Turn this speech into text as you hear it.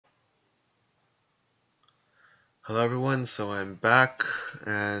Hello everyone, so I'm back,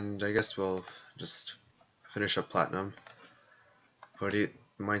 and I guess we'll just finish up Platinum for the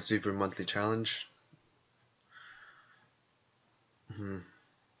Minesweeper monthly challenge.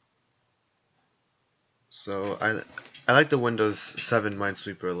 So I like the Windows 7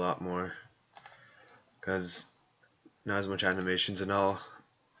 Minesweeper a lot more, because not as much animations and all,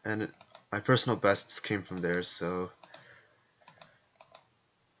 and my personal bests came from there, so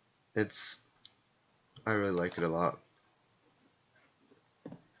I really like it a lot.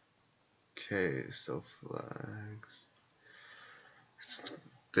 Okay, so flags.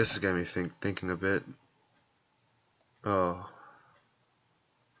 This is getting me thinking a bit. Oh.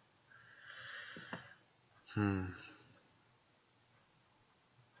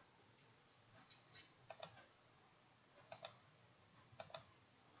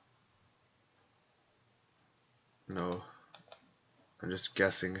 No. I'm just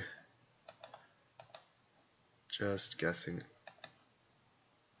guessing. Just guessing.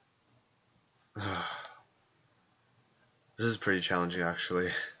 This is pretty challenging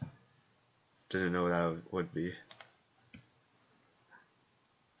actually. Didn't know that would be.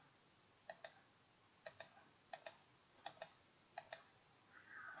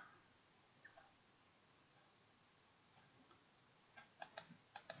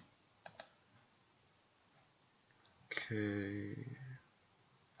 Okay.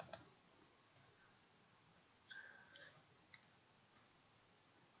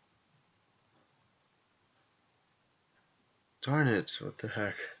 Darn it, what the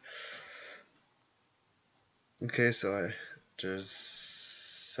heck. Okay, so there's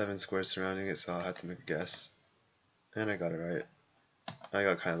 7 squares surrounding it, so I'll have to make a guess. And I got it right. I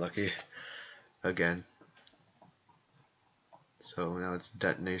got kinda lucky. Again. So now it's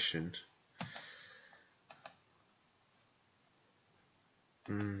detonation.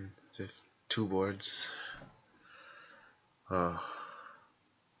 2 boards. Oh.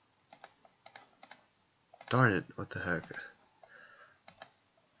 Darn it, what the heck.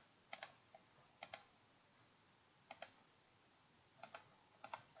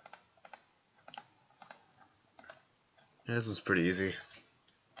 Yeah, this was pretty easy.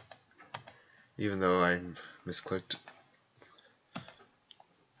 Even though I misclicked.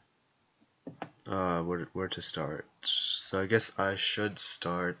 Where to start? So I guess I should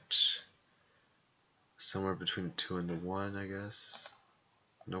start somewhere between the 2 and the 1, I guess.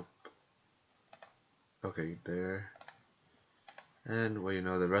 Nope. Okay, there. And well, you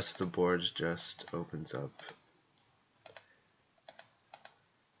know, the rest of the board just opens up.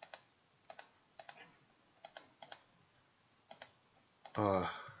 Oh,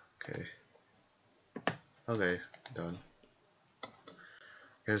 okay. Okay, done.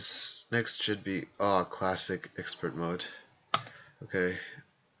 Guess next should be classic expert mode. Okay.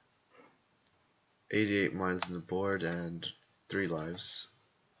 88 mines on the board and 3 lives.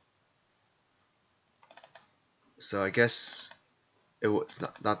 So I guess it's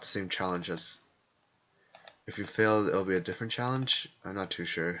not the same challenge as if you fail it'll be a different challenge. I'm not too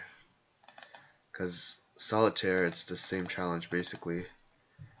sure. Because solitaire it's the same challenge basically.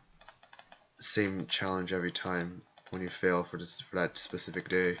 Same challenge every time when you fail for that specific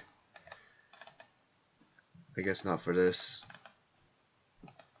day. I guess not for this.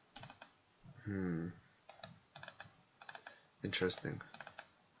 Interesting.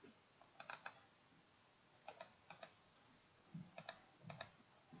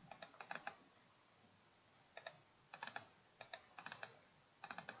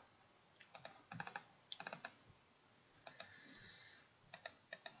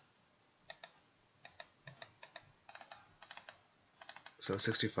 So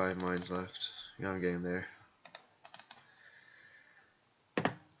 65 mines left. Yeah, I'm getting there.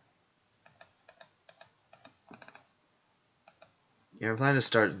 Yeah, I'm planning to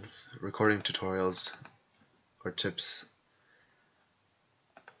start recording tutorials or tips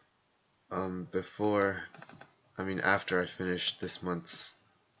after I finish this month's,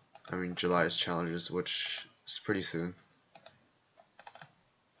 July's challenges, which is pretty soon.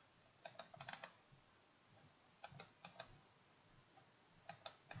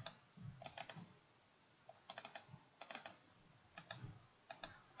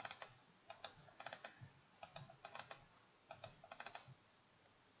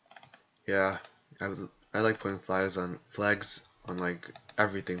 Yeah, I like putting flags on like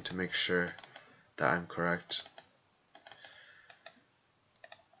everything to make sure that I'm correct.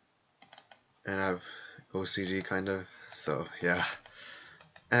 And I have OCD kind of, so yeah.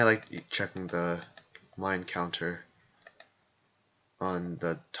 And I like checking the mine counter on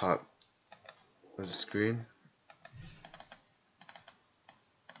the top of the screen.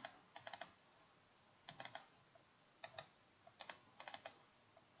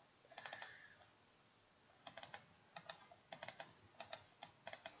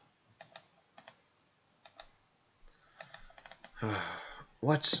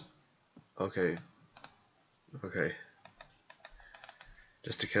 What? Okay. Okay.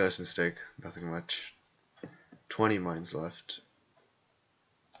 Just a careless mistake. Nothing much. 20 mines left.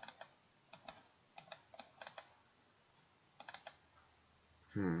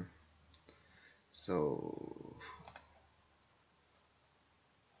 So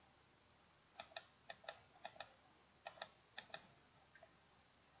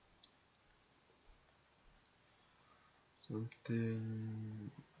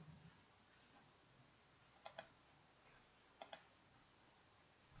something.